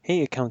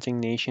Hey, Accounting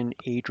Nation,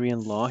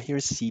 Adrian Law here,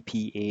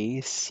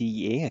 CPA,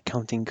 CA,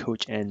 accounting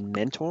coach and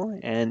mentor.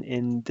 And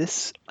in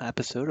this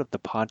episode of the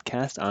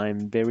podcast,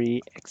 I'm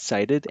very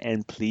excited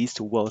and pleased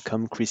to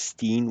welcome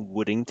Christine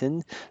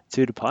Woodington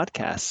to the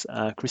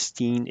podcast.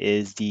 Christine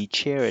is the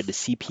chair at the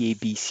CPA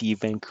BC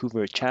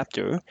Vancouver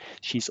chapter.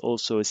 She's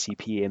also a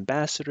CPA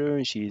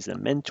ambassador. She's a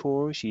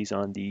mentor. She's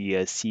on the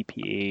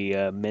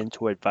CPA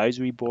Mentor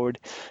Advisory Board.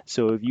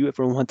 So if you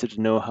ever wanted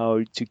to know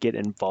how to get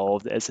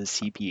involved as a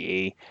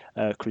CPA,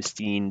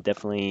 Christine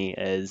definitely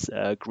is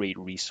a great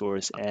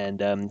resource.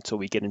 And so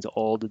we get into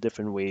all the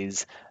different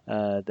ways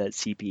that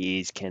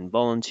CPAs can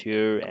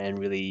volunteer and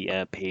really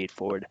pay it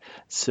forward.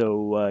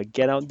 So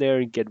get out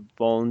there, get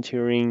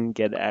volunteering,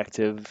 get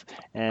active,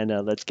 and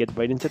let's get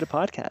right into the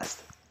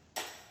podcast.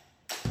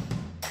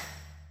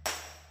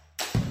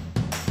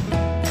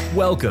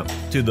 Welcome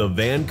to the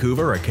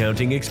Vancouver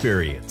Accounting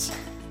Experience,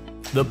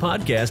 the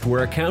podcast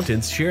where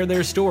accountants share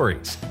their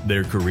stories,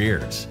 their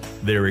careers,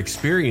 their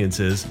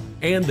experiences,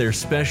 and their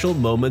special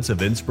moments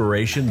of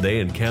inspiration they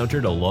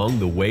encountered along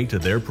the way to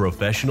their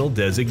professional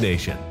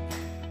designation.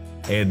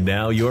 And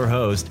now your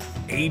host,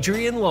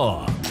 Adrian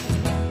Law.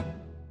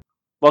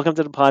 Welcome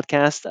to the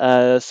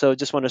podcast. So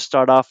just want to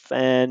start off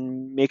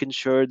and making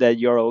sure that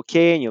you're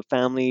okay and your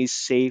family is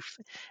safe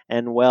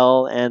and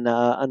well and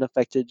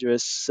unaffected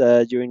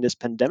during this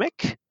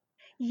pandemic.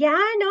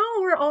 Yeah, no,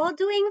 we're all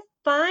doing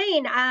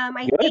fine.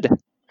 I think Good.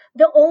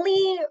 the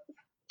only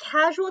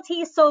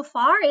casualty so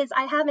far is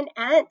I have an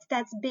aunt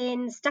that's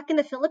been stuck in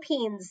the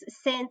Philippines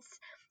since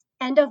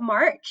end of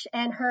March,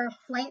 and her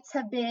flights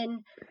have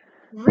been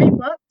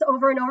rebooked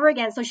over and over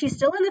again. So she's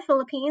still in the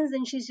Philippines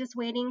and she's just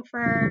waiting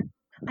for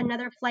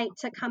another flight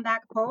to come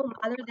back home.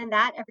 Other than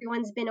that,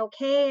 everyone's been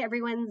okay.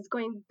 Everyone's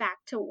going back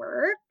to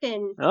work,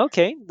 and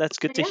Okay, that's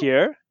good to yeah,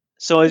 hear.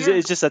 So is yeah.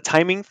 it just a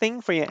timing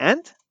thing for your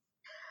aunt?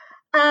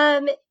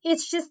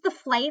 It's just the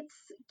flights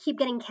keep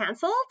getting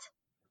canceled.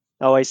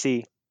 Oh, I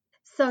see.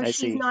 So I she's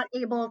see. not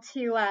able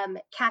to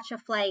catch a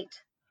flight.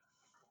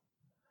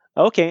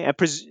 Okay,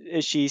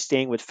 is she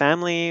staying with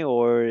family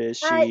or is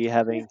she She's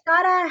having?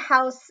 got a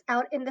house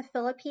out in the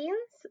Philippines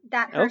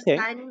that her Okay,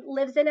 son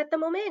lives in at the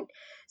moment. right.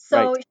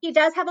 So she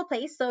does have a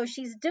place, so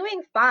she's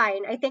doing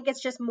fine. I think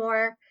it's just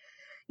more,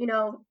 you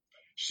know,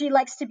 she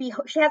likes to be,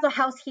 she has a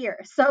house here,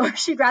 so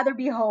she'd rather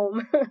be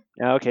home.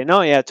 Okay,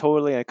 no, yeah,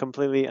 totally,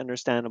 completely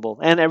understandable.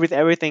 And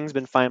everything's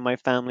been fine. My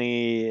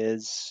family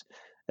is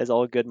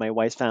all good. My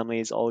wife's family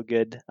is all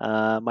good.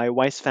 My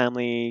wife's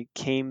family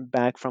came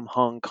back from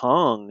Hong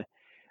Kong.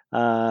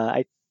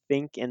 I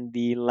think in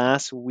the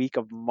last week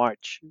of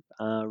March,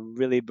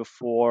 really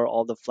before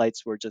all the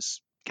flights were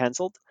just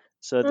canceled.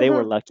 So they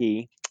were Hmm.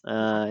 lucky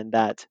in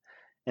that.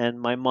 And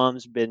my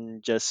mom's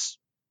been just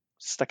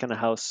stuck in the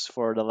house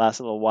for the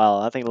last little while.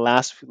 I think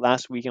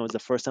last weekend was the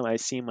first time I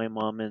seen my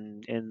mom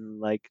in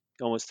like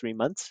almost 3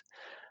 months.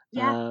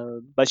 Yeah.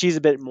 But she's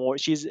a bit more.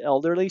 She's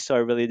elderly, so I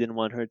really didn't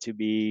want her to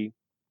be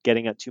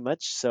getting up too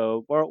much.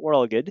 So we're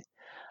all good.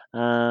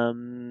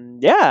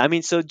 Yeah, I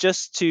mean, so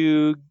just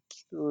to,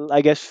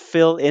 I guess,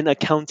 fill in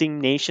Accounting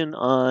Nation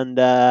on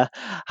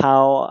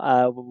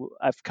how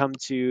I've come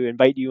to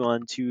invite you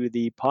onto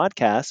the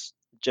podcast,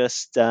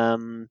 just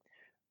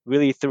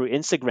really through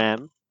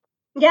Instagram.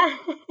 Yeah.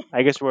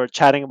 I guess we're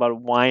chatting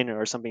about wine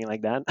or something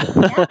like that.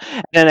 Yeah.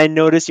 And then I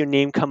noticed your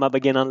name come up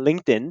again on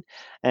LinkedIn,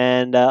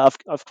 and of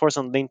course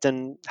on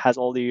LinkedIn has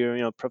all the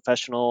your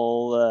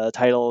professional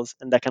titles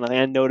and that kind of thing.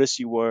 I noticed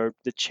you were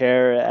the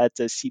chair at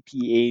the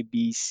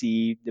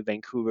CPABC, the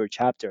Vancouver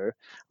chapter.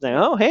 I was like,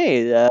 Yeah. oh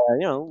hey,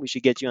 we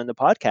should get you on the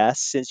podcast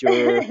since you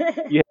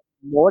have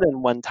more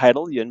than one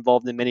title. You're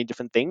involved in many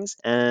different things,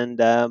 and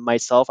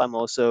myself, I'm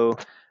also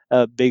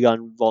big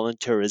on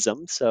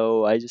volunteerism.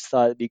 So I just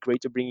thought it'd be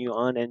great to bring you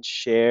on and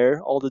share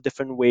all the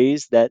different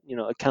ways that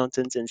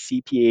accountants and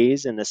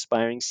CPAs and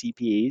aspiring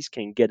CPAs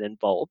can get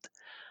involved.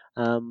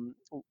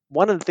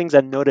 One of the things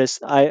I've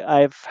noticed,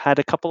 I've had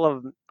a couple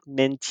of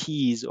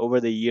mentees over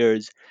the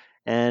years.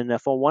 And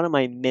for one of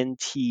my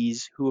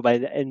mentees who I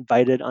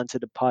invited onto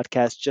the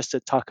podcast just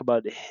to talk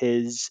about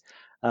his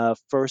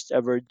first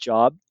ever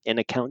job in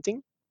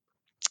accounting,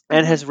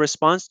 and Hmm. his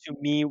response to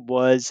me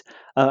was,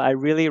 I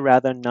really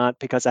rather not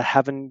because I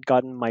haven't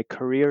gotten my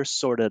career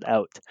sorted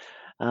out.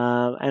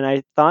 And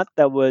I thought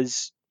that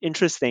was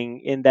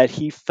interesting in that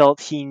he felt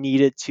he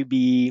needed to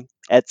be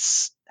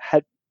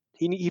had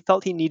he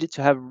felt he needed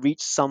to have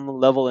reached some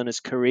level in his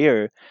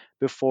career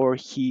before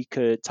he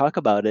could talk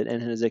about it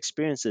and his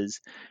experiences.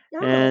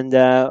 Oh, And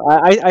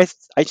I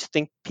just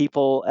think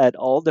people at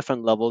all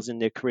different levels in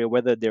their career,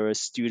 whether they're a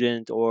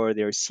student or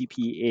they're a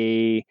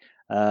CPA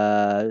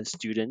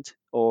student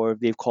or if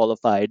they've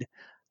qualified,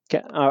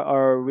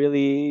 are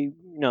really,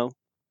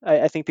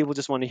 I think people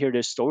just want to hear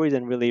their stories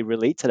and really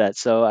relate to that.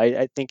 So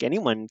I think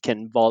anyone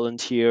can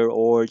volunteer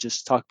or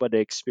just talk about their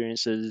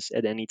experiences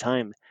at any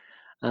time.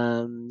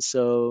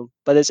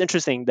 But it's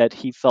interesting that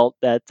he felt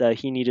that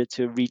he needed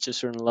to reach a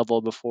certain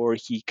level before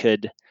he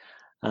could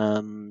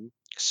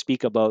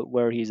speak about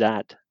where he's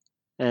at.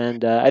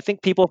 And I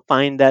think people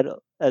find that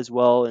as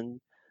well. And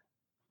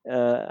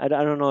I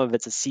don't know if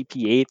it's a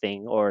CPA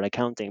thing or an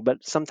accounting,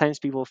 but sometimes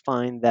people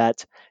find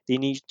that they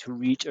need to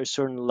reach a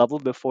certain level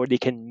before they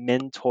can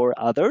mentor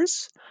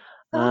others,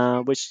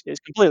 Okay. which is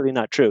completely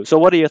not true. So,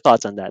 what are your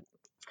thoughts on that?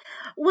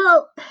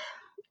 Well,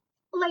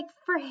 like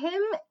for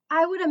him,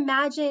 I would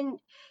imagine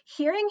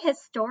hearing his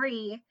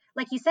story,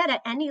 like you said,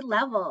 at any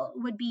level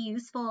would be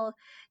useful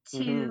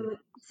Hmm. to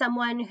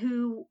someone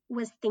who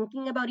was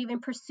thinking about even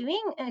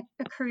pursuing a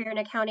career in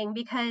accounting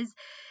because,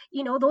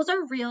 those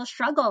are real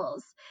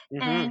struggles.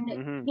 Hmm. And,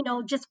 Hmm.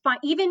 just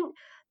even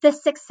the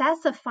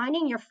success of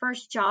finding your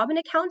first job in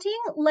accounting,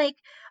 like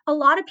a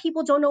lot of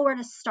people don't know where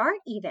to start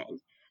even.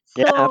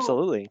 Yeah, So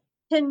absolutely.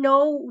 to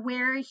know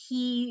where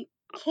he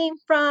came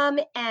from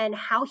and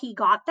how he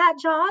got that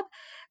job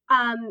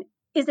um,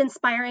 is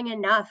inspiring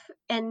enough,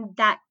 and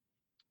that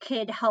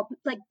could help.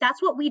 Like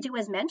that's what we do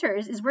as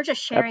mentors is we're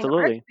just sharing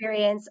our Absolutely.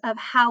 experience of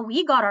how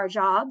we got our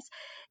jobs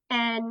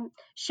and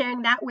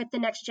sharing that with the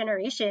next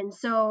generation.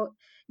 So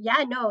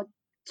yeah, no,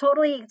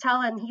 totally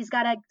tell him he's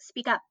got to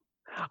speak up.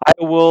 I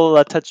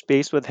will touch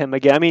base with him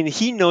again. I mean,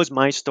 he knows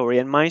my story,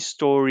 and my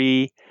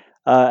story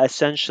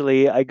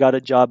essentially, I got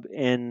a job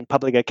in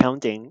public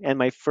accounting, and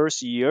my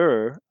first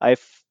year,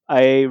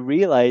 I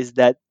realized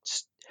that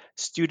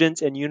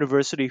students in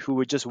university who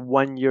were just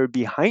 1 year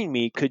behind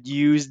me could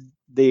use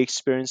the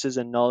experiences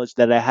and knowledge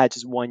that I had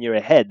just 1 year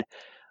ahead.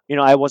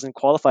 I wasn't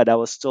qualified. I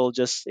was still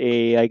just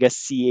a, I guess,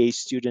 CA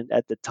student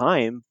at the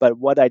time. But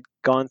what I'd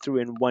gone through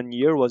in 1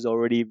 year was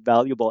already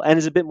valuable and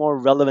is a bit more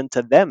relevant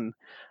to them,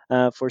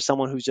 for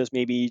someone who's just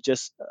maybe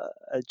just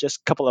a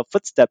couple of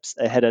footsteps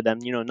ahead of them.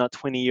 Not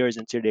 20 years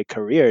into their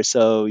career.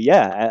 So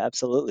yeah,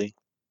 absolutely.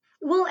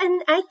 Well,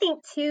 and I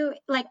think too,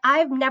 like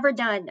I've never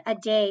done a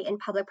day in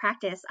public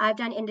practice. I've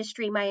done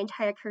industry my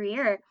entire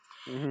career.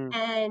 Hmm.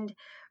 And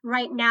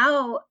right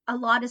now, a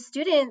lot of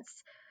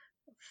students,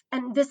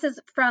 and this is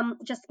from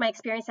just my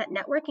experience at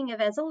networking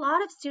events, a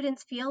lot of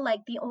students feel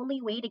like the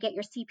only way to get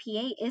your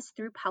CPA is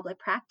through public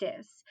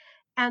practice.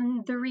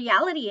 And the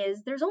reality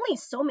is, there's only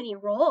so many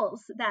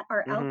roles that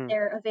are out Hmm.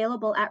 there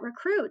available at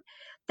Recruit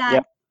that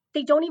Yep.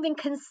 they don't even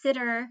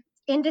consider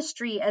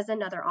industry as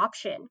another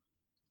option.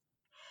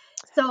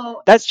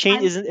 So That's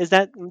change. I'm Isn't is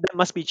that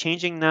must be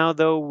changing now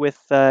though with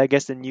I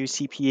guess the new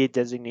CPA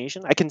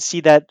designation. I can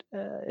see that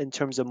in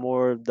terms of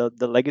more of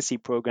the legacy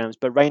programs,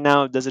 but right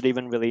now, does it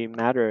even really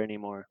matter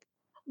anymore?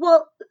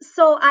 Well,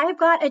 so I've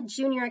got a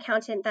junior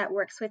accountant that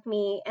works with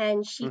me,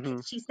 and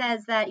Hmm. she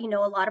says that a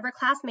lot of her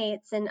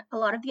classmates and a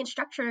lot of the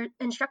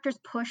instructors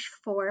push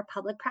for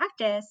public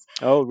practice,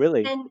 Oh,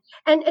 really?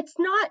 and it's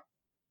not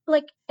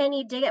like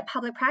any dig at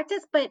public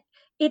practice, but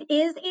it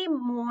is a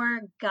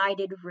more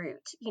guided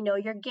route.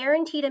 You're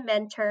guaranteed a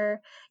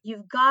mentor.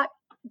 You've got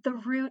the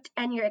route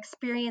and your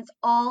experience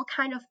all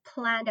kind of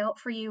planned out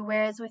for you.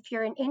 Whereas if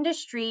you're in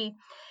industry,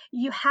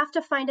 you have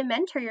to find a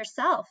mentor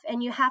yourself,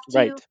 and you have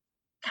to Right.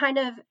 kind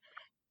of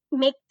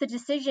make the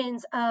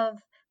decisions of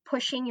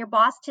pushing your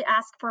boss to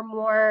ask for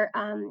more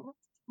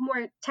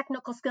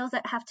technical skills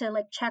that have to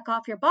like check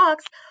off your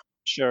box,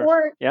 Sure.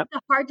 or Yep.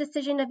 the hard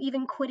decision of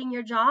even quitting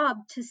your job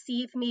to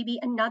see if maybe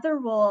another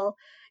role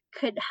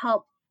could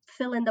help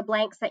fill in the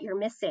blanks that you're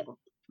missing.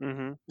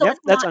 So Yep. it's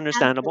That's not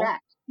as understandable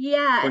direct.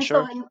 Yeah, for and so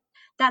sure. and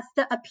that's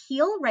the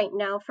appeal right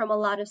now from a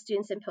lot of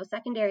students in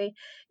post-secondary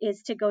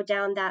is to go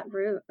down that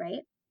route,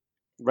 right?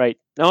 Right.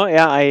 No,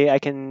 yeah, I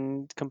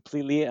can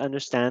completely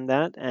understand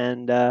that,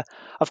 and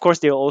of course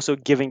they're also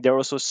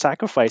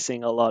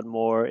sacrificing a lot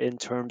more in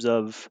terms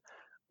of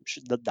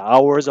the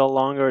hours are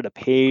longer, the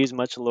pay is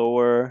much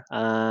lower,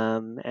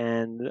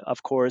 and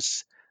of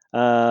course,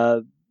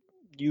 uh,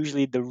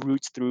 usually the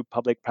routes through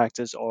public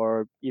practice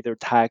are either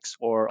tax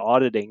or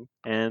auditing,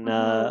 and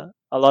Hmm.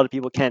 a lot of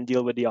people can't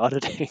deal with the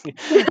auditing.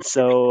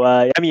 So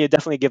I mean, you're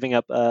definitely giving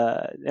up.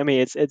 I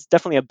mean, it's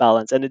definitely a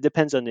balance, and it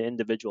depends on the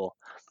individual.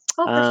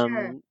 Oh, for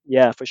sure.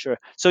 Yeah, for sure.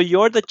 So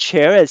you're the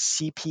chair at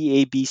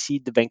CPABC,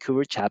 the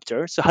Vancouver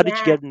chapter. So how did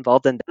you Yeah. get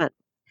involved in that?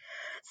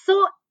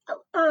 So,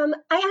 I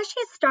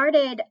actually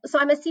started. So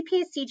I'm a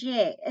CPA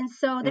CGA, and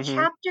so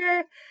Hmm.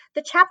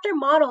 the chapter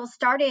model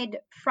started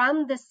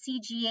from the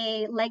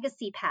CGA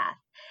legacy path,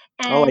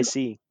 Oh, I and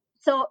see.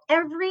 so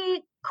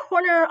every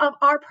corner of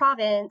our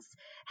province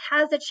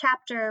has a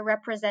chapter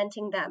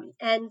representing them,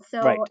 and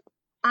so Right.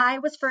 I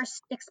was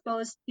first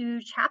exposed to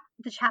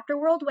the chapter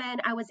world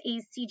when I was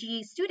a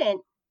CGA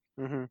student,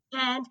 Hmm.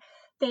 and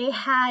they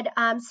had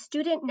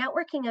student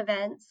networking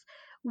events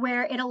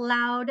where it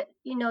allowed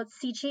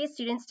CGA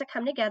students to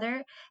come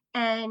together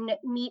and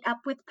meet up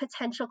with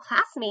potential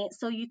classmates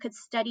so you could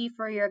study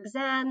for your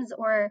exams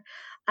or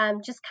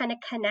just kind of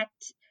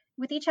connect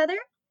with each other,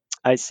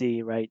 I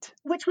see. Right.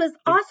 which was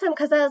You- awesome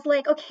because I was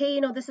like, okay,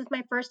 this is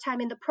my first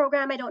time in the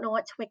program. I don't know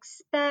what to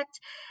expect.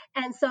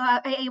 And so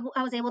I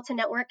was able to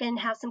network and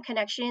have some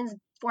connections,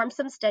 form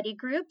some study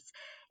groups.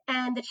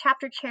 And the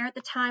chapter chair at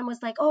the time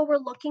was like, oh, we're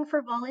looking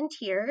for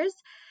volunteers.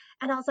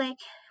 And I was like,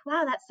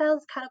 wow, that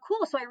sounds kind of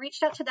cool. So I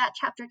reached out to that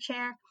chapter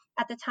chair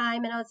at the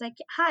time and I was like,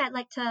 hi, I'd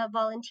like to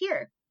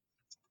volunteer.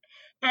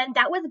 And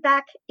that was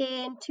back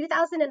in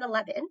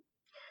 2011.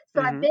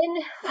 So I've Hmm.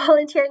 been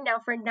volunteering now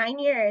for 9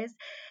 years,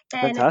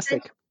 and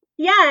Fantastic.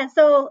 yeah,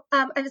 so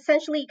I've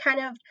essentially kind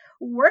of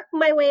worked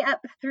my way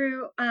up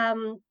through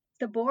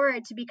the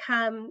board to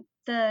become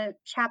the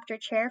chapter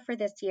chair for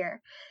this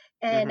year,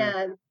 and Hmm.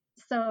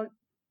 so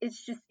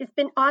it's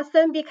been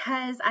awesome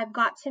because I've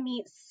got to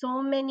meet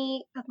so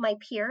many of my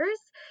peers,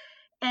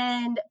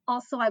 and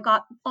also I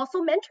got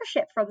also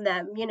mentorship from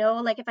them.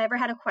 Like if I ever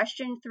had a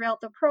question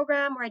throughout the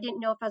program or I didn't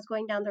know if I was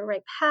going down the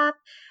right path,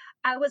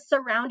 I was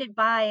surrounded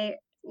by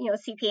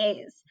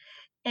CPAs.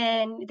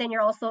 And then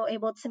you're also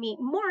able to meet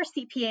more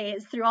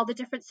CPAs through all the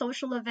different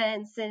social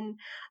events, and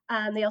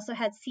they also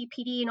had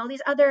CPD and all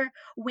these other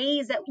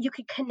ways that you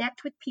could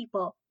connect with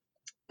people.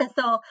 And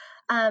so,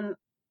 um,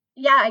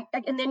 yeah,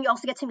 and then you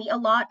also get to meet a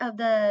lot of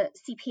the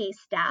CPA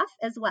staff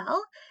as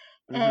well.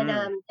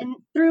 Hmm. And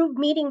through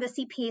meeting the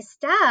CPA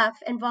staff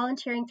and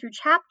volunteering through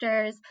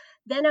chapters,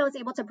 then I was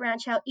able to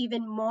branch out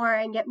even more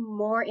and get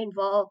more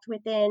involved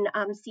within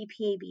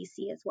CPA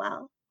BC as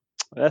well.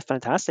 That's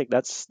fantastic.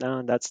 That's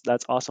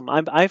awesome.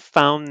 I've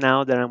found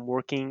now that I'm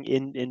working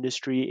in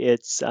industry,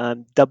 it's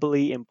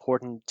doubly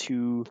important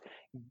to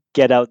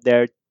get out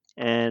there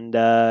and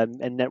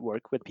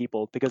network with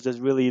people because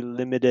there's really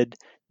limited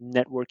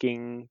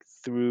networking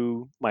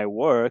through my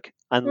work,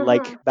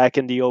 unlike Hmm. back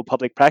in the old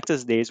public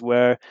practice days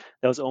where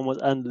there was almost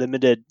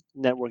unlimited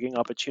networking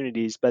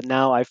opportunities. But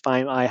now I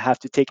find I have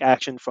to take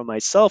action for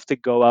myself to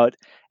go out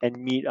and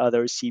meet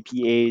other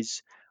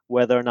CPAs,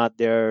 whether or not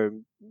they're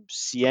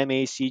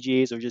CMAs,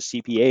 CGAs, or just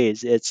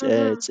CPAs.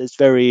 Hmm. It's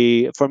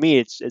very, for me,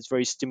 it's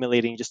very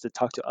stimulating just to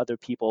talk to other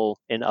people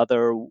in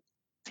other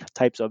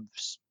types of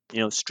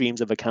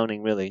streams of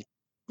accounting, really.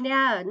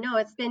 Yeah, no,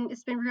 it's been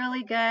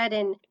really good,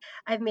 and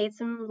I've made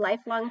some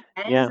lifelong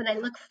friends, Yeah. and I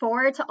look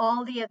forward to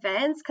all the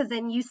events because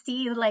then you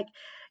see like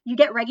you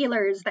get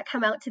regulars that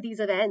come out to these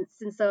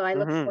events, and so I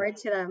look Hmm. forward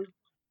to them.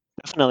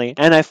 Definitely.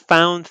 And I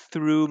found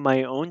through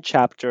my own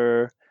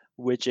chapter,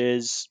 which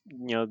is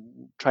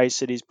Tri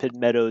Cities Pit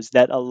Meadows,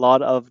 that a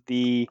lot of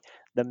the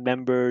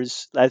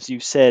members, as you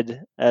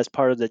said, as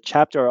part of the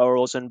chapter, are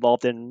also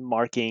involved in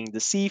marking the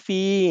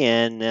CFE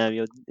and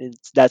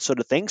it's that sort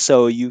of thing.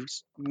 So you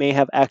may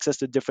have access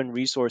to different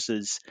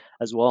resources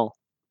as well.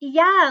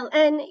 Yeah,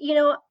 and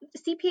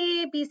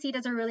CPA BC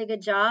does a really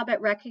good job at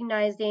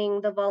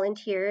recognizing the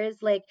volunteers.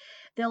 Like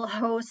they'll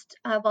host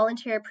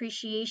volunteer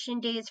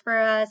appreciation days for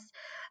us.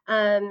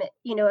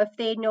 If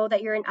they know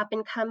that you're an up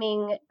and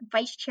coming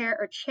vice chair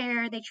or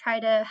chair, they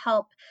try to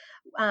help.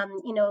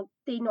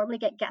 They normally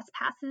get guest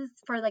passes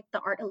for like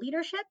the Art of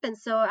Leadership, and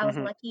so I was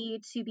Hmm.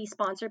 lucky to be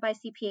sponsored by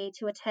CPA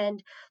to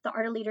attend the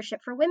Art of Leadership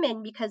for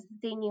Women because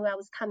they knew I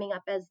was coming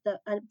up as the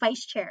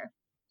vice chair.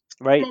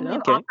 And Right. then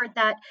they've Okay. offered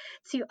that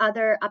to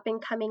other up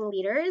and coming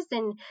leaders.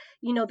 And,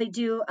 they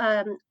do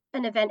an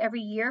event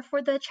every year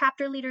for the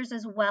chapter leaders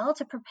as well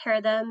to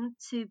prepare them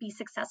to be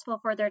successful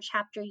for their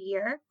chapter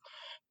year.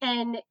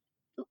 And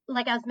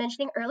like I was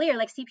mentioning earlier,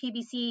 like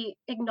CPBC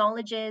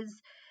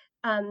acknowledges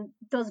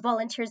those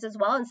volunteers as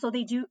well. And so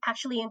they do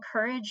actually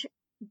encourage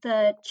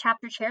the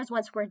chapter chairs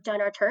once we're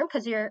done our term,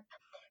 because you're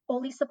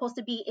only supposed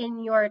to be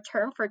in your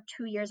term for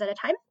 2 years at a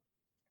time.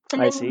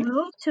 And I then you see.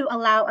 move to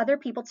allow other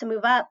people to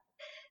move up,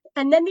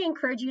 and then they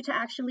encourage you to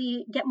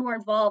actually get more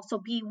involved, so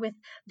be with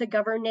the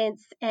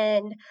governance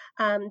and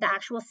the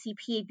actual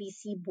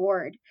CPABC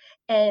board.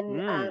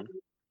 And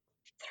Mm.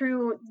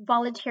 through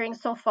volunteering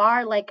so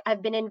far, like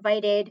I've been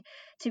invited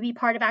to be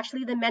part of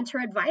actually the mentor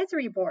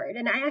advisory board,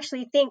 and I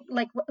actually think,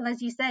 like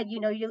as you said,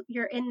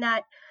 you're in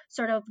that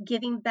sort of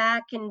giving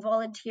back and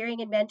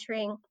volunteering and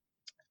mentoring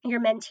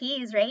your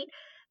mentees, right?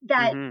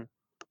 That Hmm.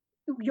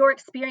 your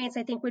experience,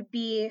 I think, would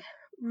be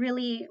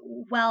really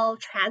well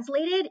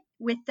translated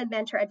with the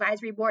mentor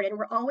advisory board. And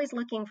we're always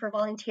looking for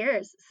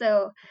volunteers.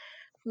 So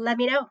let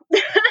me know.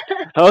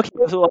 Okay,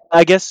 so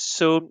I guess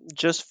so.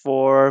 Just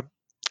for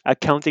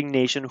accounting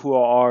nation who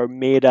are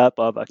made up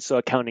of so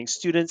accounting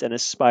students and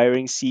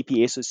aspiring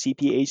CPA, so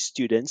CPA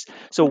students.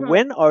 So Mhm.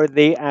 when are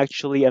they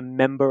actually a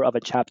member of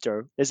a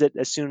chapter? Is it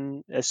as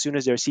soon as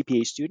they're a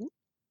CPA student?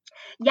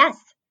 Yes.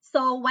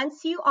 So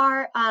once you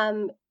are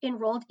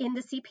enrolled in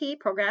the CPA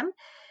program,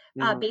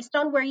 Hmm. based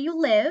on where you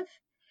live,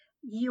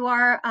 you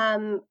are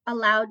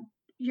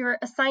you're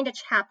assigned a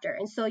chapter,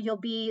 and so you'll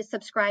be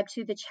subscribed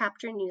to the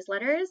chapter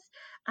newsletters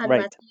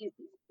unless Right. you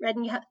read,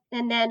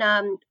 and then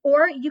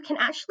or you can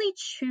actually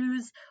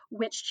choose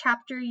which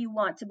chapter you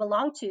want to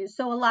belong to.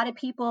 So a lot of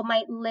people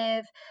might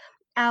live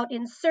out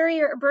in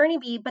Surrey or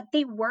Burnaby, but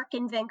they work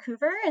in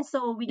Vancouver, and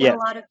so we get a Yeah,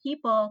 lot of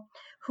people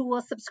who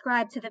will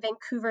subscribe to the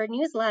Vancouver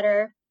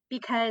newsletter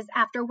because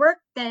after work,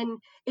 then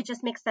it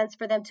just makes sense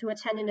for them to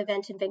attend an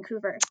event in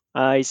Vancouver.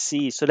 I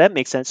see. So that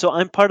makes sense. So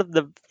I'm part of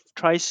the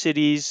Tri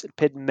Cities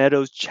Pitt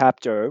Meadows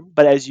chapter,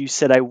 but as you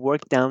said, I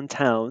work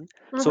downtown.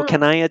 So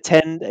can Hmm. I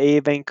attend a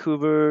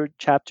Vancouver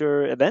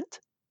chapter event?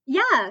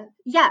 Yeah,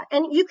 yeah,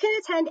 and you can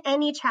attend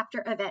any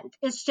chapter event.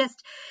 It's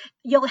just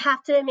you'll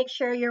have to make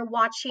sure you're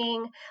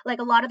watching. Like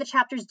a lot of the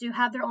chapters do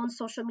have their own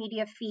social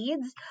media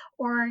feeds,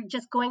 or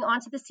just going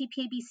onto the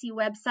CPABC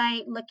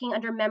website, looking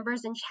under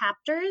members and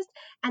chapters,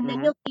 and then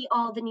Hmm. you'll see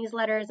all the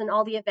newsletters and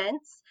all the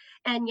events.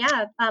 And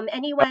yeah, Oh,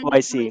 anyone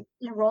I who see. is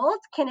enrolled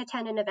can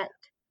attend an event.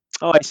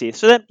 Oh, I see.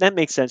 So that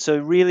makes sense. So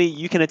really,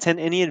 you can attend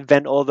any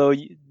event, although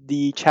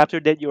the chapter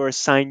that you're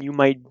assigned, you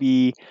might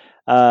be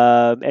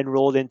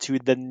enrolled into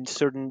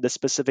the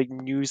specific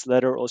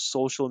newsletter or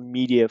social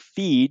media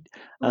feed,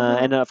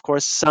 Mm-hmm. and of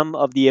course, some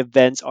of the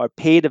events are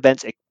paid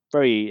events.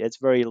 It's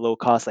very low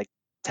cost, like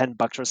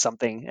 $10 or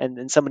something,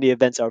 and some of the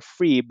events are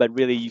free, but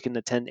really you can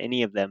attend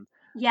any of them.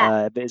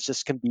 Yeah, But it's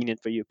just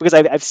convenient for you because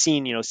I've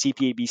seen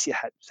CPABC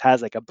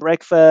has like a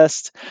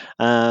breakfast,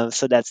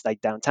 so that's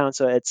like downtown.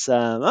 So it's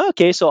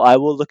okay. So I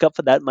will look up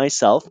for that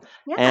myself.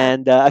 yeah.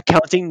 And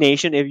Accounting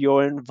Nation, if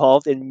you're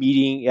involved in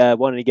meeting,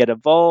 wanting to get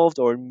involved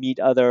or meet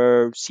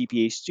other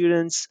CPA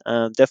students,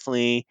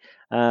 definitely.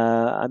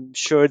 I'm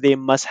sure they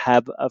must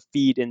have a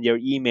feed in their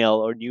email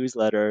or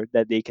newsletter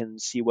that they can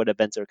see what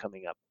events are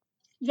coming up.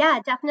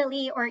 Yeah,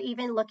 definitely. Or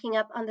even looking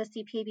up on the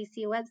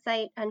CPABC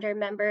website under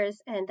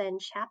members and then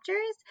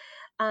chapters.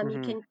 You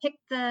Hmm. can pick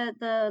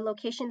the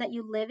location that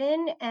you live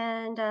in,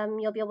 and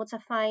you'll be able to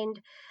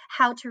find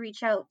how to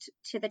reach out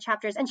to the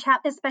chapters. And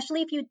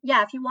especially if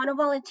if you want to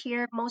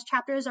volunteer, most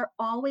chapters are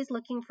always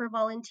looking for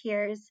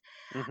volunteers.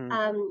 Hmm.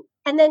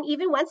 And then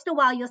even once in a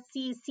while, you'll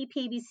see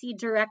CPABC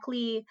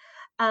directly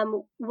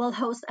will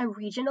host a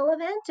regional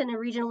event, and a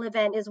regional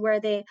event is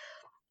where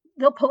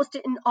they'll post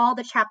it in all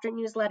the chapter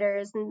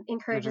newsletters and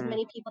encourage as Hmm.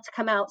 many people to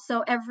come out.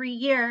 So every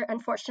year,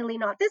 unfortunately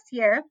not this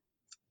year,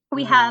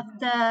 we Hmm. have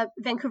the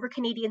Vancouver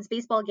Canadians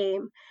baseball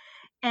game.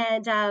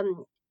 And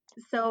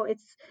so it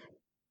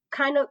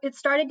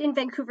started in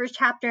Vancouver's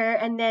chapter,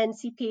 and then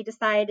CPA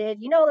decided,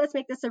 let's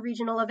make this a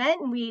regional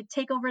event, and we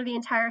take over the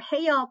entire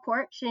Hayall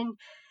porch and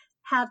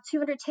have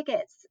 200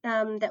 tickets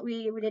that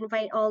we would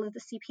invite all of the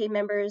CPA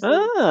members and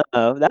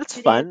Oh, that's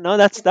students fun. No,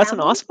 that's and that's an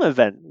families. awesome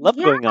event. Love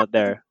Yeah. going out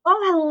there. Oh,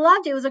 I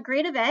loved it. It was a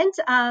great event.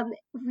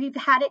 We've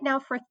had it now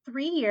for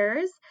 3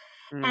 years,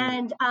 Mm.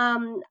 and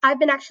I've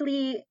been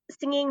actually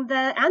singing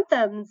the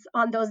anthems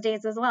on those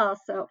days as well.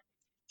 So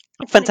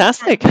it's going to be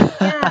Fantastic. fun.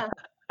 Yeah.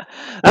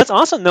 That's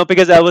awesome. No,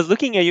 because I was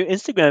looking at your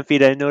Instagram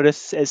feed, I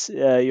noticed as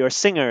you're a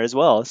singer as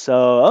well.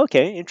 So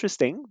okay,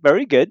 interesting.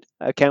 Very good.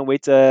 I can't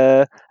wait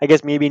to. I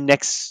guess maybe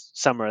next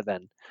summer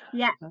then.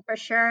 Yeah, for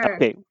sure.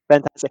 Okay,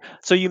 fantastic.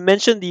 So you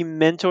mentioned the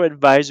Mentor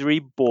Advisory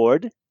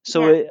Board.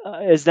 So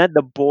Yeah. is that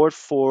the board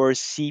for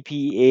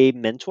CPA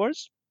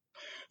mentors?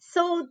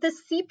 So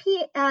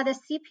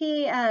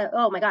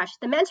oh my gosh,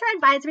 the Mentor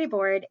Advisory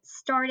Board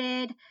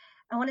started.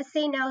 I want to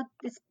say now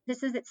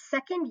this is its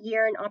second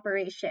year in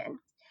operation,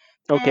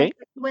 and Okay,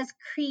 it was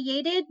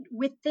created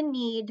with the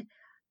need,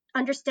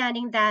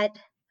 understanding that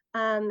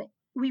um,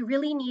 we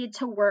really needed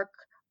to work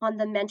on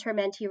the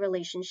mentor-mentee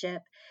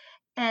relationship,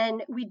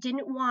 and we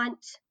didn't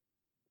want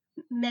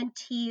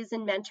mentees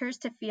and mentors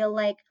to feel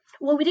like,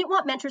 well, we didn't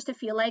want mentors to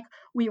feel like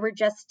we were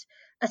just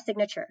a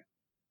signature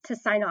to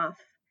sign off.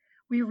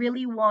 We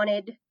really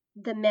wanted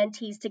the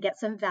mentees to get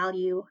some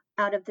value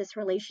out of this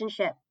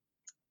relationship.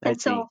 I And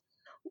see. so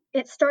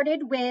it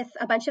started with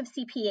a bunch of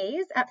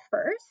CPAs at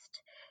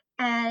first,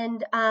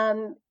 and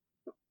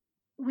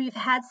we've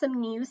had some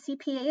new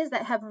CPAs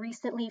that have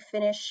recently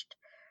finished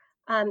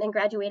and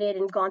graduated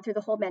and gone through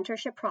the whole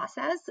mentorship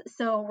process.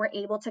 So we're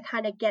able to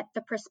kind of get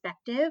the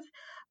perspective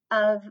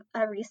of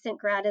a recent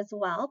grad as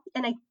well.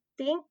 And I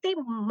think they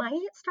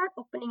might start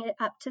opening it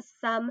up to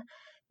some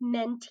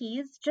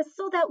mentees just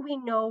so that we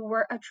know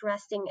we're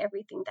addressing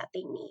everything that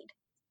they need.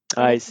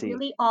 And I it's see.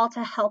 really all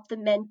to help the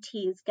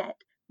mentees get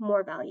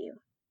more value.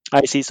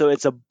 I see. So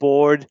it's a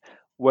board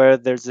where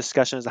there's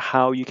discussions of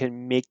how you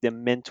can make the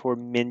mentor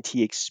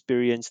mentee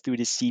experience through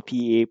the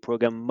CPA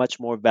program much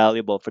more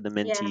valuable for the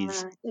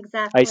mentees. Yeah, I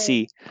exactly.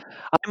 see.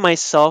 I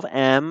myself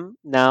am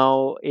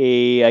now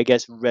a, I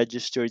guess,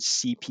 registered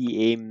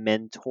CPA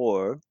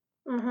mentor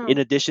in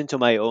Mm-hmm. addition to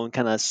my own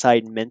kind of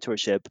side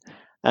mentorship.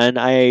 And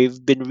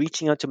I've been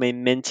reaching out to my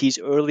mentees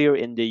earlier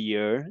in the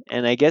year,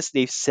 and I guess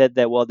they've said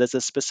that, well, there's a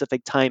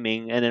specific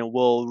timing, and then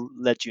we'll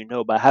let you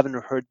know. But I haven't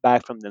heard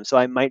back from them, so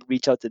I might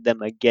reach out to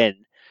them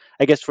again.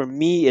 I guess for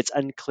me, it's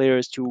unclear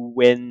as to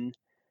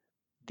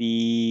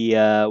the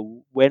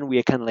when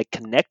we kind of like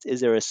connect. Is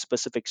there a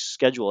specific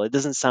schedule? It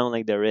doesn't sound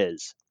like there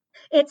is.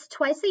 It's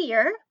twice a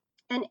year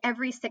and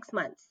every 6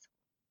 months.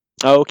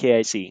 Oh, okay,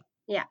 I see.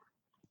 Yeah.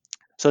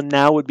 So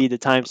now would be the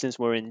time since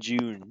we're in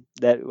June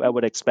that I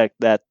would expect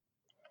that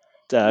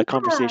Yeah.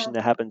 conversation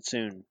to happen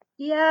soon.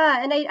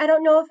 Yeah, and I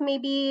don't know if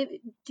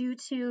maybe due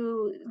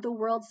to the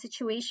world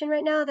situation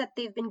right now that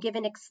they've been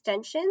given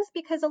extensions,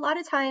 because a lot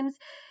of times,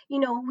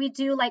 we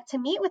do like to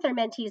meet with our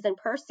mentees in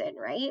person,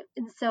 right?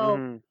 And so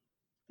Hmm.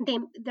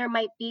 there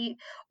might be,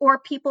 or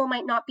people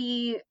might not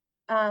be,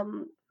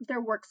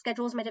 their work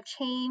schedules might have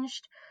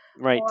changed,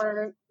 Right.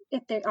 or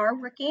if they are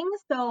working.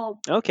 So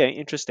Okay,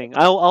 interesting.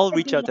 I'll could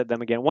reach be out to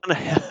them again.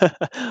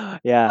 One,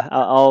 yeah,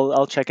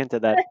 I'll check into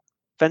that.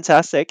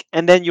 Fantastic.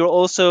 And then you're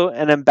also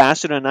an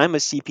ambassador, and I'm a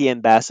CP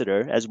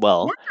ambassador as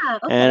well. yeah,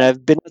 And okay.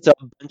 I've been to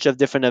a bunch of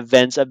different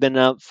events. I've been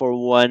out for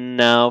one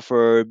now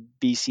for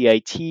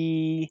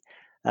BCIT,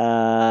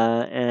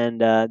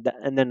 and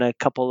then a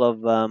couple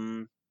of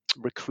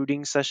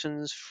recruiting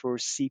sessions for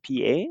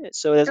CPA.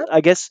 So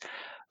I guess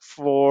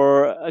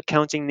for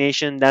Accounting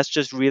Nation, that's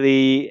just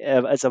really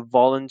as a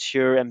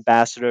volunteer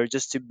ambassador,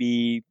 just to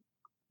be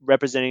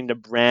representing the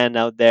brand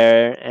out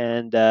there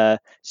and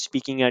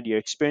speaking out your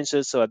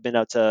experiences. So I've been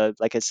out to,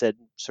 like I said,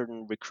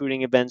 certain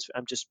recruiting events.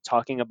 I'm just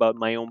talking about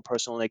my own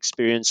personal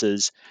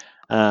experiences.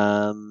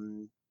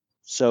 Um,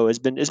 so it's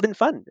been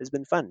fun. It's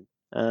been fun.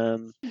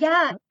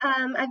 Yeah,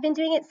 I've been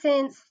doing it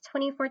since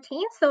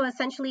 2014. So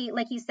essentially,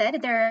 like you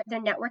said, they're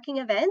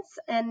networking events,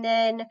 and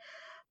then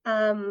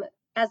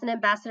as an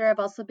ambassador, I've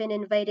also been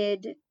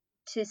invited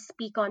to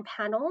speak on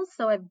panels.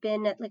 So I've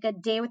been at like a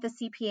day with the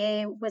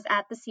CPA, was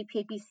at the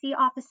CPA BC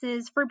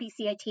offices for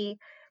BCIT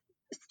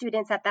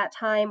students at that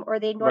time, or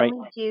they Right.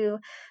 normally do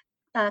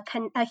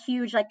a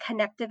huge like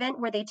connect event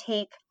where they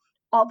take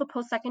all the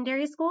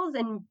post-secondary schools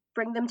and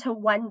bring them to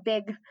one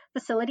big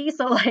facility.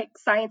 So like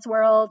Science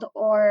World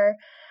or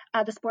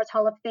the Sports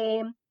Hall of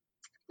Fame,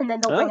 and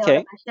then they'll bring out a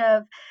Okay. bunch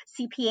of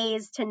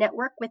CPAs to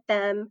network with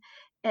them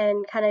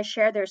and kind of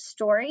share their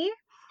story.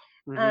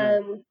 Hmm.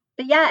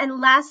 But yeah, and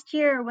last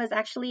year was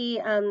actually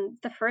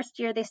the first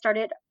year they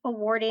started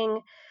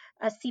awarding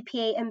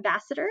CPA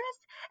ambassadors.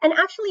 And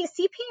actually,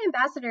 CPA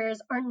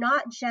ambassadors are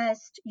not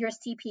just your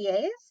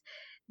CPAs,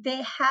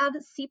 they have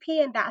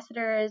CPA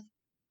ambassadors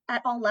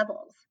at all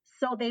levels.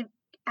 So they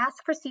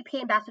ask for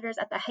CPA ambassadors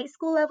at the high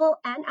school level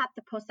and at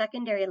the post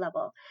secondary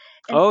level.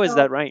 And Oh, is so,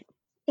 that right?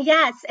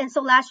 yes, and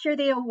so last year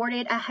they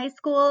awarded a high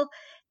school,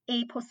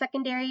 a post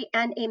secondary,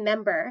 and a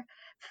member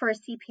for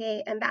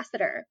CPA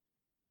ambassador.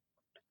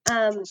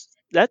 Um,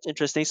 That's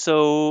interesting.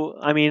 So,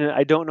 I mean,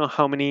 I don't know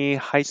how many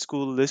high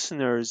school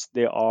listeners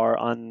there are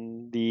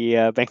on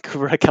the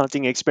Vancouver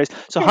Accounting Express.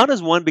 So, how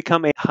does one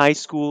become a high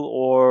school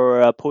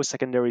or a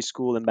post-secondary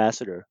school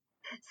ambassador?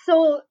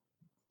 so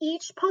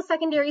each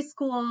post-secondary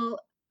school,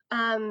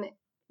 um,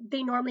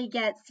 they normally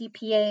get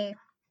CPA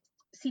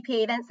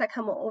events that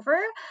come over.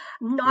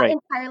 Not Right,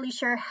 entirely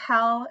sure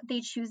how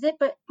they choose it,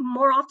 but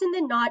more often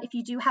than not, if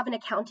you do have an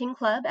accounting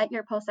club at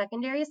your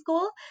post-secondary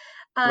school,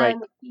 right.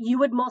 you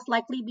would most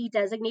likely be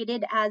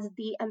designated as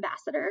the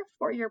ambassador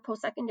for your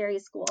post-secondary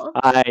school.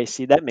 I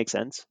see. That makes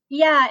sense.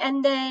 Yeah,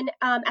 and then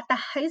at the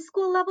high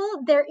school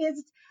level, there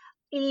is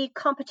a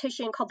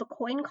competition called the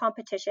coin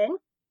competition.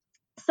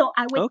 So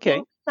I would Okay,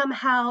 think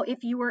somehow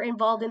if you were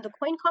involved in the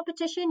coin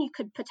competition, you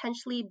could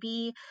potentially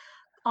be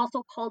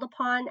also called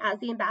upon as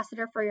the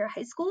ambassador for your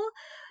high school.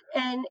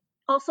 And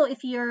also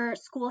if your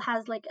school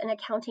has like an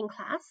accounting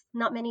class,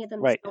 not many of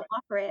them right. still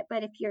offer it,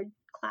 but if your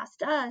class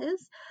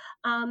does,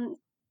 um,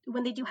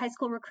 when they do high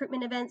school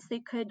recruitment events, they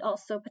could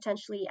also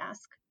potentially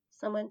ask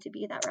someone to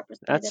be that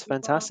representative That's as well.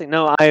 fantastic.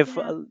 No, I've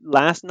Yeah.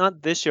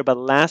 not this year, but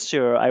last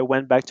year I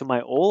went back to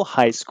my old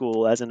high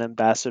school as an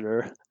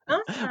ambassador,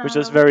 which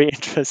was Awesome. very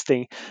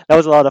interesting. That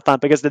was a lot of fun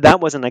because that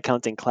was an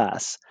accounting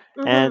class.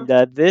 Mm-hmm.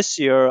 And this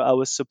year I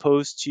was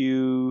supposed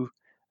to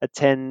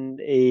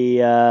attend a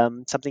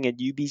something at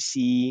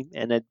UBC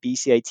and at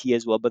BCIT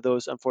as well, but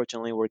those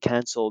unfortunately were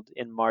canceled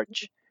in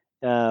March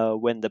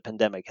when the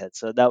pandemic hit.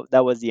 So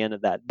that was the end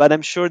of that. But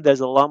I'm sure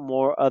there's a lot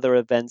more other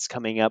events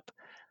coming up.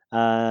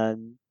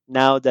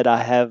 Now that I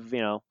have,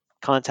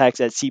 contacts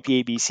at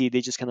CPABC,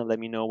 they just kind of let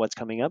me know what's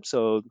coming up.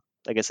 So,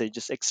 like I said,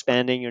 just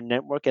expanding your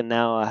network, and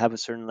now I have a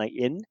certain like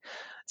in.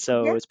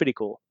 So it's pretty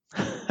cool.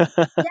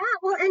 Yeah,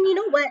 well, and you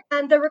know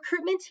what? The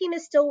recruitment team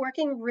is still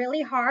working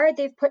really hard.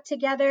 They've put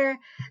together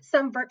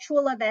some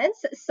virtual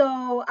events.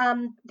 So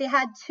they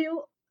had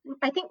two,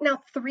 I think now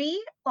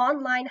three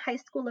online high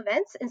school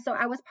events. And so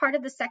I was part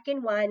of the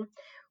second one,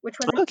 which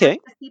was an Ask Okay,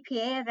 the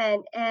CPA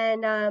event.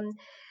 And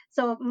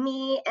so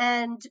me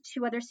and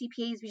two other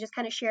CPAs, we just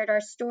kind of shared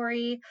our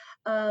story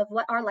of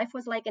what our life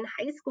was like in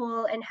high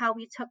school and how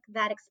we took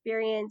that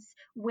experience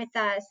with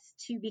us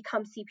to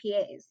become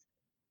CPAs.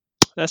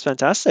 that's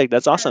fantastic.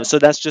 That's awesome. So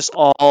that's just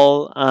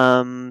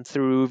all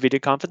through video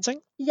conferencing.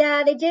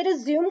 Yeah, they did a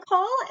Zoom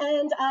call,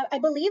 and I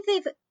believe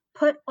they've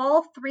put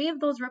all three of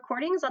those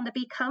recordings on the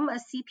Become a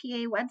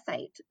CPA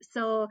website.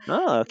 So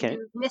Oh, if okay.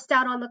 you missed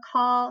out on the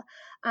call,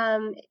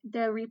 the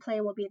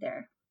replay will be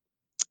there.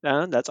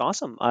 That's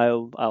awesome.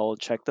 I'll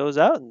check those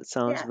out. That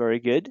sounds Yeah. very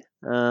good.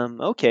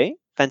 Okay,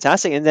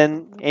 fantastic. And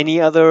then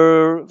any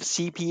other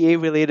CPA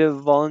related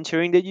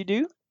volunteering that you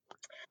do?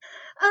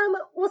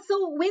 Well,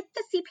 so with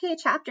the CPA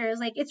chapters,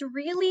 like it's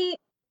really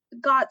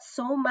got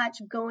so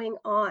much going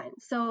on.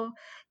 So,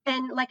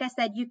 and like I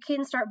said, you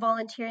can start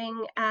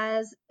volunteering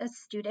as a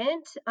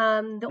student.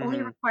 The only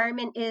Hmm.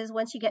 requirement is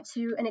once you get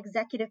to an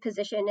executive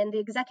position, and the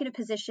executive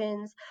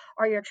positions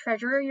are your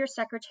treasurer, your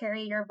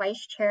secretary, your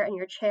vice chair, and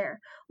your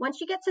chair.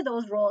 Once you get to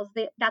those roles,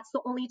 that's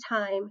the only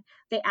time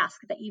they ask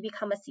that you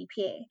become a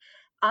CPA.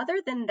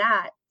 Other than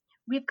that,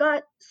 we've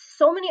got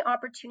so many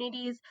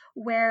opportunities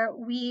where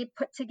we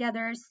put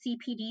together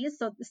CPDs.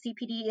 So the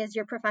CPD is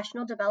your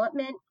professional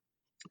development.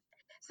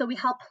 So we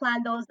help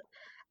plan those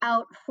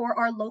out for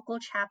our local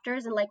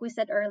chapters. And like we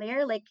said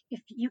earlier, like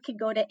if you could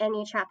go to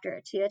any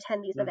chapter to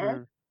attend these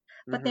events, Mhm.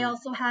 but they Mhm.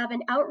 also have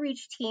an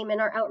outreach team,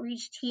 and our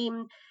outreach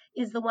team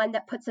is the one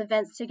that puts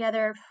events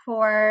together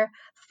for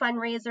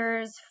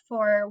fundraisers.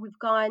 For we've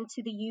gone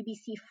to the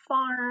UBC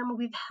farm,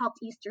 we've helped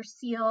Easter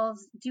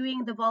seals,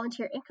 doing the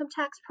volunteer income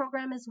tax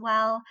program as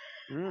well.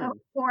 Mm.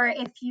 Or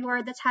if you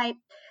are the type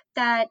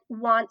that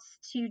wants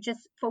to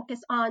just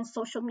focus on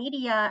social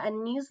media and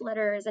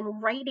newsletters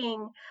and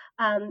writing,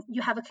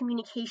 you have a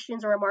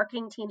communications or a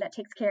marketing team that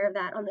takes care of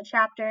that on the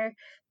chapter.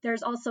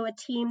 There's also a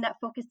team that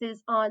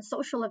focuses on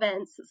social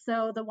events.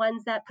 So the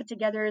ones that put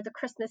together the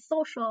Christmas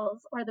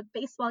socials or the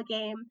baseball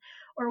game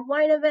or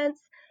wine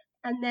events.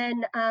 And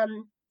then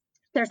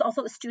there's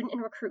also a student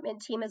and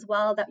recruitment team as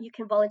well that you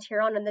can volunteer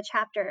on in the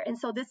chapter. And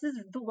so this is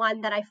the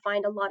one that I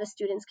find a lot of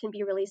students can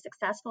be really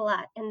successful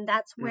at. And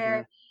that's Mhm.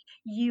 where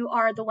you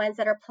are the ones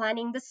that are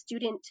planning the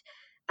student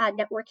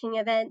networking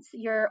events.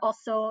 You're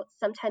also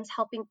sometimes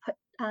helping put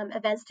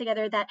events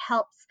together that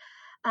helps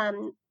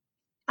um,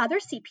 other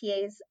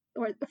CPAs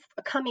or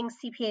coming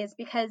CPAs,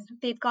 because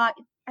they've got,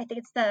 I think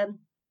it's the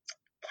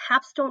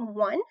capstone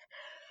one.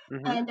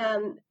 Mhm.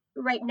 And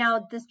right now,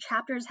 the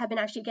chapters have been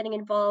actually getting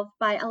involved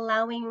by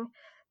allowing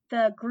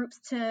the groups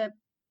to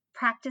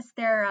practice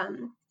their,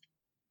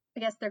 I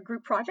guess, their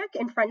group project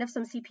in front of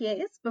some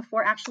CPAs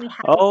before actually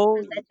having to Oh,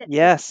 present it to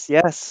the. yes,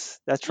 yes.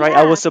 That's right.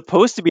 I Yeah, was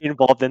supposed to be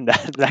involved in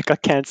that. That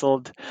got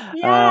canceled.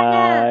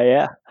 yeah.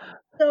 Yeah.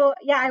 So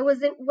yeah, I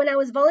was in, when I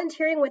was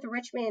volunteering with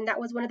Richmond. That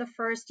was one of the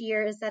first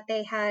years that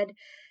they had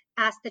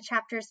asked the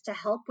chapters to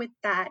help with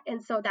that,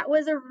 and so that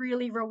was a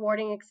really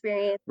rewarding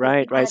experience because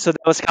we Right, right. had So that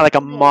was kind of like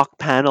a students. mock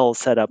panel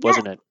setup, Yes,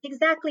 wasn't it?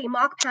 exactly.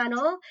 Mock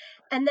panel.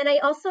 And then I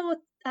also,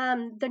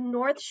 the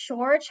North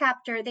Shore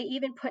chapter, they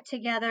even put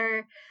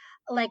together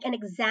like an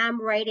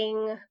exam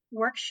writing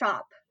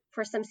workshop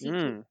for some CPA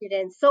Mm,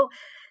 students. So,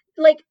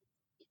 like,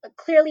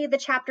 clearly the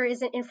chapter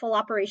isn't in full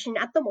operation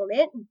at the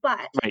moment,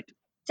 but right.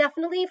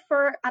 definitely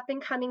for up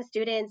and coming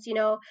students,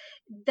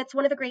 that's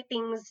one of the great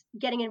things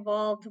getting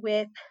involved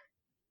with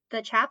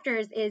the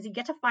chapters is you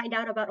get to find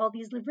out about all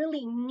these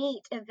really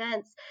neat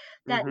events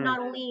that Mm-hmm. not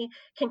only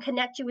can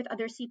connect you with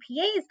other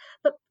CPAs,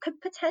 but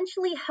could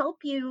potentially help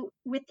you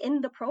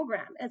within the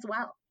program as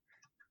well.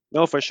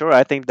 No, for sure.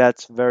 I think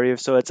that's very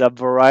so. It's a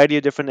variety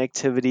of different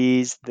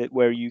activities that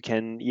where you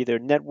can either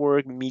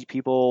network, meet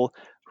people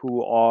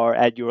who are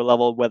at your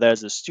level, whether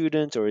as a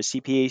student or a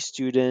CPA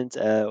student,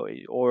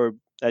 or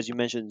as you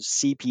mentioned,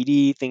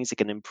 CPD things that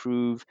can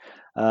improve.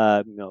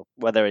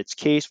 Whether it's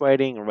case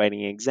writing or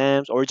writing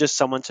exams, or just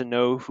someone to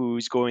know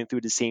who's going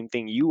through the same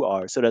thing you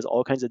are. So there's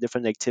all kinds of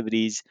different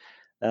activities.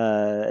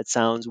 It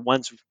sounds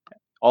once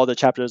all the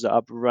chapters are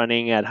up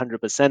running at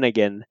 100%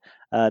 again,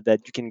 that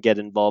you can get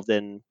involved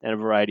in a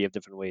variety of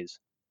different ways.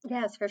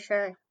 Yes, for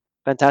sure.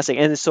 Fantastic.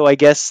 And so I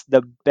guess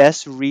the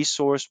best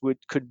resource would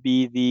could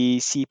be the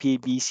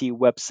CPBC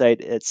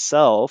website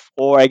itself,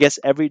 or I guess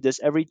every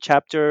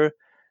chapter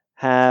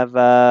have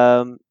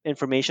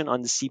information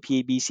on the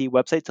CPABC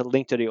website to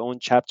link to their own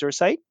chapter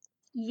site.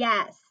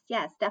 Yes,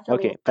 yes,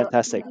 definitely. Okay, So I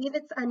fantastic. believe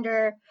it's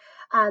under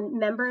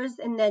members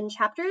and then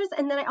chapters,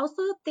 and then I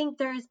also think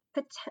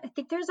I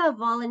think there's a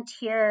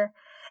volunteer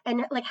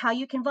and like how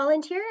you can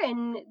volunteer,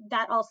 and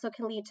that also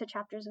can lead to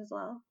chapters as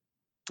well.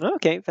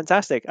 Okay,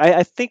 fantastic.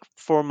 I think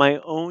for my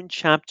own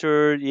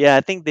chapter, yeah,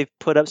 I think they've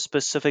put up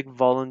specific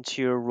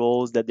volunteer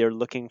roles that they're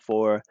looking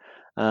for.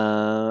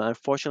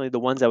 Unfortunately, the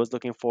ones I was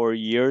looking for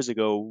years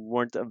ago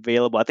weren't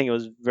available. I think it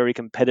was very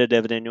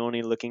competitive, and they're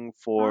only looking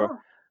for Oh,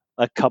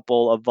 a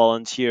couple of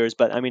volunteers.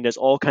 But I mean, there's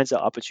all kinds of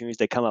opportunities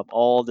that come up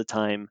all the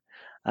time.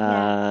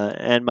 yeah.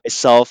 And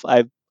myself,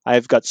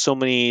 I've got so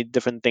many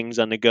different things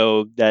on the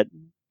go that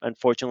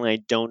unfortunately I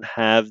don't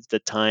have the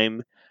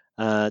time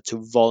to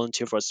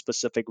volunteer for a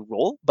specific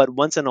role. But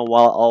once in a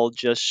while, I'll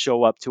just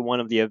show up to one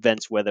of the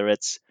events, whether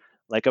it's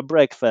like a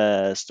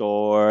breakfast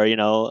or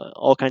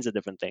all kinds of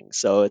different things.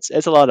 So it's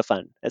a lot of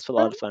fun. It's a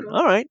lot of fun. Mhm.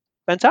 All right,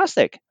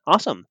 fantastic,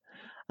 awesome.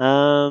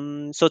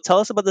 So tell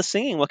us about the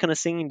singing. What kind of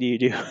singing do you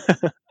do?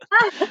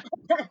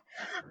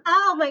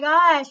 Oh my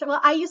gosh. Well,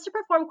 I used to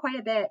perform quite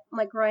a bit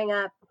like growing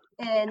up.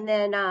 And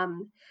then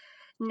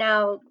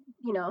now,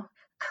 you know,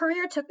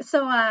 career took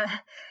so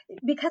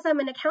because I'm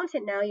an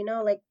accountant now,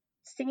 like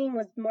singing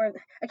was more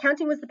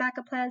accounting was the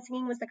backup plan,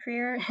 singing was the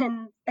career,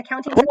 and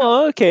accounting took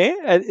Oh, okay.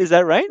 Is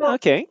that right? so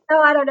Okay.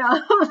 no, I don't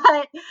know.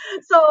 But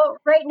so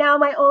right now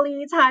my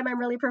only time I'm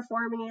really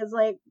performing is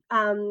like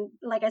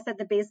I said,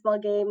 the baseball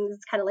games,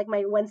 kind of like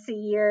my once a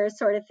year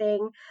sort of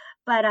thing.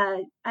 But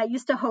I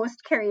used to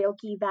host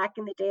karaoke back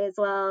in the day as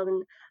well,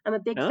 and I'm a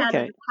big fan of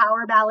Okay. the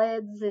power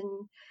ballads.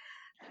 And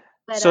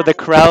but So the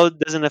crowd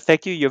doesn't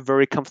affect you. You're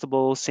very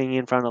comfortable singing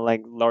in front of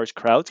like large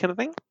crowds, kind of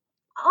thing.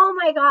 oh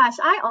my gosh,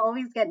 I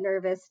always get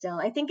nervous still.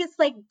 I think it's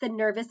like the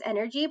nervous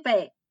energy,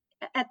 but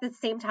at the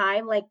same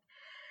time, like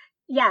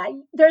yeah,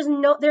 there's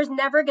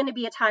never going to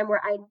be a time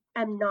where I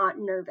am not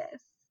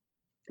nervous.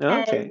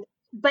 And Okay.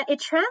 but it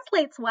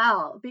translates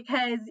well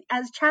because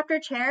as chapter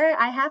chair,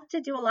 I have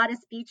to do a lot of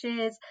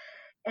speeches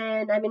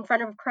and I'm in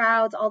front of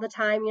crowds all the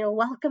time,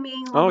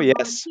 welcoming all Oh, the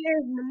yes.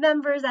 volunteers and the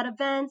members at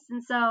events.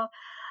 And so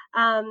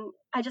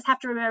I just have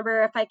to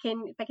remember if I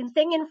can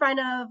sing in front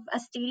of a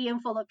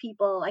stadium full of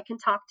people, I can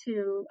talk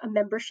to a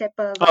membership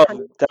of Oh,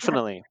 100.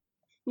 definitely.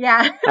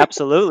 Yeah.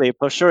 Absolutely,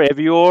 for sure. If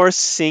you're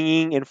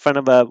singing in front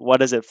of a,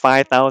 what is it,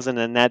 5,000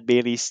 in Nat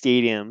Bailey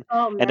Stadium,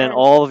 Oh and then man.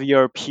 all of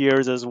your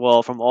peers as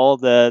well from all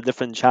the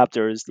different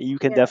chapters, you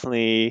can Yeah.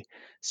 definitely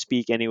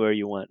speak anywhere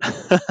you want.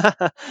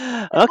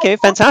 Okay,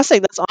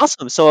 fantastic. That's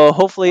awesome. So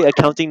hopefully, Yeah.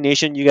 Accounting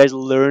Nation, you guys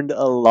learned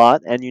a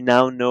lot, and you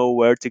now know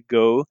where to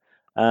go.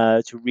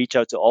 To reach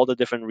out to all the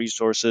different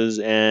resources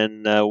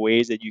and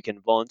ways that you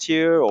can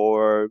volunteer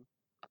or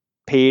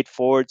paid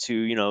forward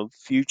to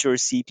future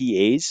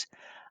CPAs.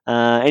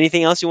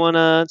 Anything else you want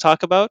to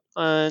talk about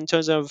in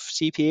terms of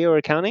CPA or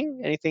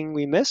accounting? Anything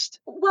we missed?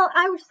 Well,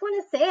 I just want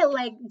to say,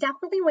 like,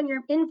 definitely when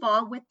you're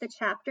involved with the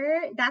chapter,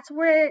 that's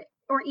where,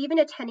 or even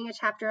attending a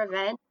chapter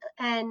event,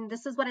 and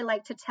this is what I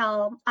like to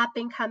tell up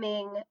and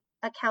coming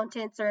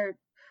accountants, or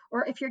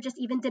if you're just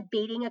even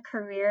debating a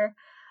career,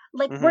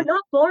 like, we're Hmm.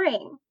 not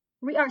boring.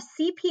 We are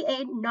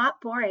CPA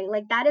not boring.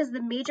 Like, that is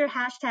the major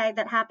hashtag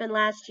that happened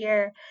last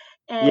year,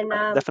 and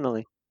Yeah,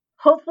 definitely.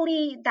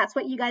 hopefully that's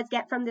what you guys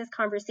get from this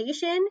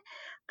conversation.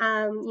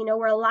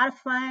 We're a lot of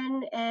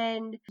fun,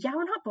 and yeah,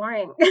 we're not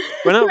boring.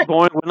 We're not Like,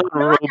 born. We're not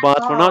not at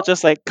robots. We're not all.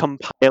 just like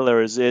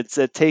compilers. It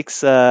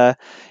takes it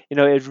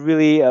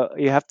really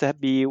you have to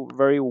be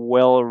very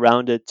well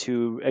rounded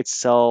to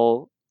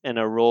excel in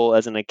a role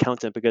as an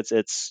accountant because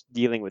it's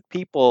dealing with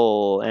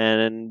people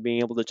and being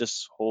able to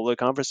just hold a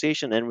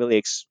conversation and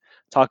really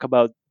talk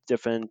about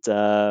different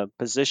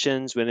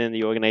positions within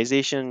the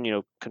organization.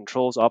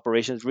 Controls,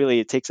 operations. Really,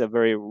 it takes a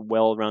very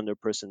well rounded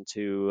person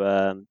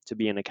to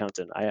be an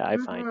accountant. I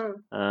find.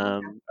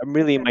 Mm-hmm. I'm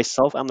really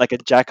myself. I'm like a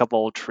jack of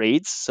all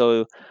trades,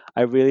 so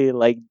I really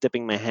like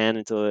dipping my hand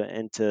into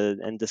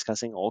and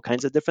discussing all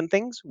kinds of different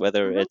things,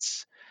 whether Mm-hmm.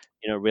 it's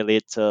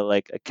related to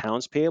like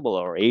accounts payable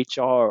or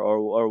HR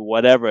or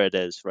whatever it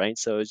is, right?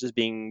 So it's just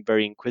being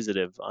very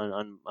inquisitive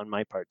on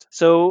my part.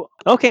 So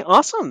okay,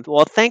 awesome.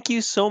 Well, thank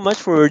you so much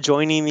for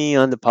joining me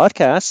on the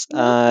podcast.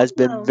 No It's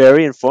been problem.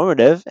 very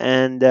informative,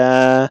 and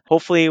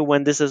hopefully,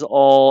 when this is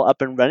all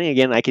up and running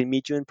again, I can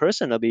meet you in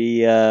person. I'll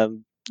be at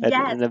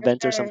Yes, an for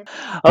event or something.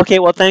 sure. Okay,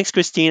 well, thanks,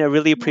 Christine. I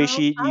really No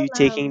appreciate you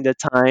taking problem. the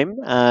time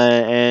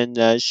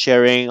and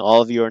sharing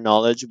all of your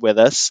knowledge with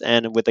us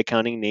and with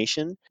Accounting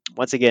Nation.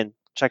 Once again,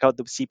 check out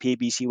the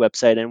CPABC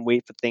website and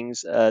wait for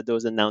things,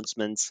 those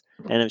announcements,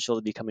 and I'm sure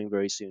they'll be coming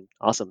very soon.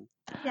 Awesome.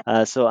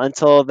 Yeah. So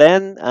until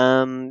then,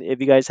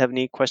 if you guys have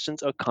any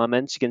questions or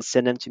comments, you can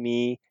send them to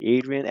me,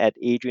 Adrian at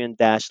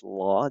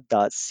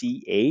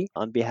adrian-law.ca.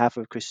 On behalf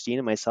of Christine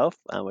and myself,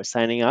 we're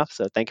signing off.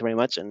 So thank you very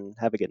much and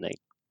have a good night.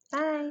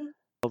 Bye.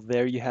 Well,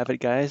 there you have it,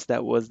 guys.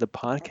 That was the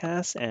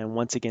podcast. And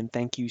once again,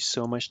 thank you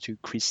so much to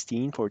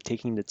Christine for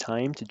taking the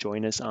time to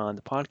join us on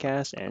the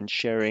podcast and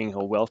sharing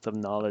her wealth of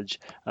knowledge.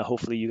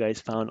 Hopefully, you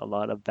guys found a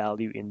lot of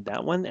value in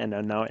that one and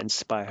are now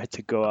inspired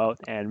to go out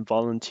and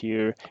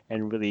volunteer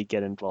and really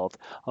get involved.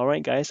 All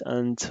right, guys,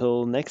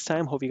 until next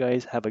time, hope you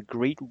guys have a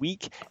great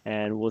week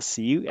and we'll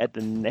see you at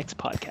the next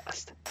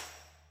podcast.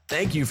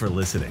 Thank you for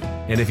listening.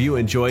 And if you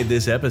enjoyed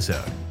this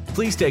episode,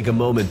 please take a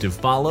moment to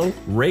follow,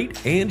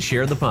 rate, and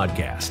share the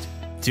podcast.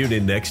 Tune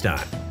in next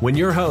time when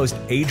your host,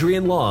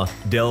 Adrian Law,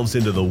 delves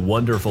into the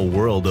wonderful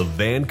world of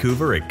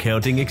Vancouver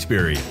accounting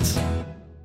experience.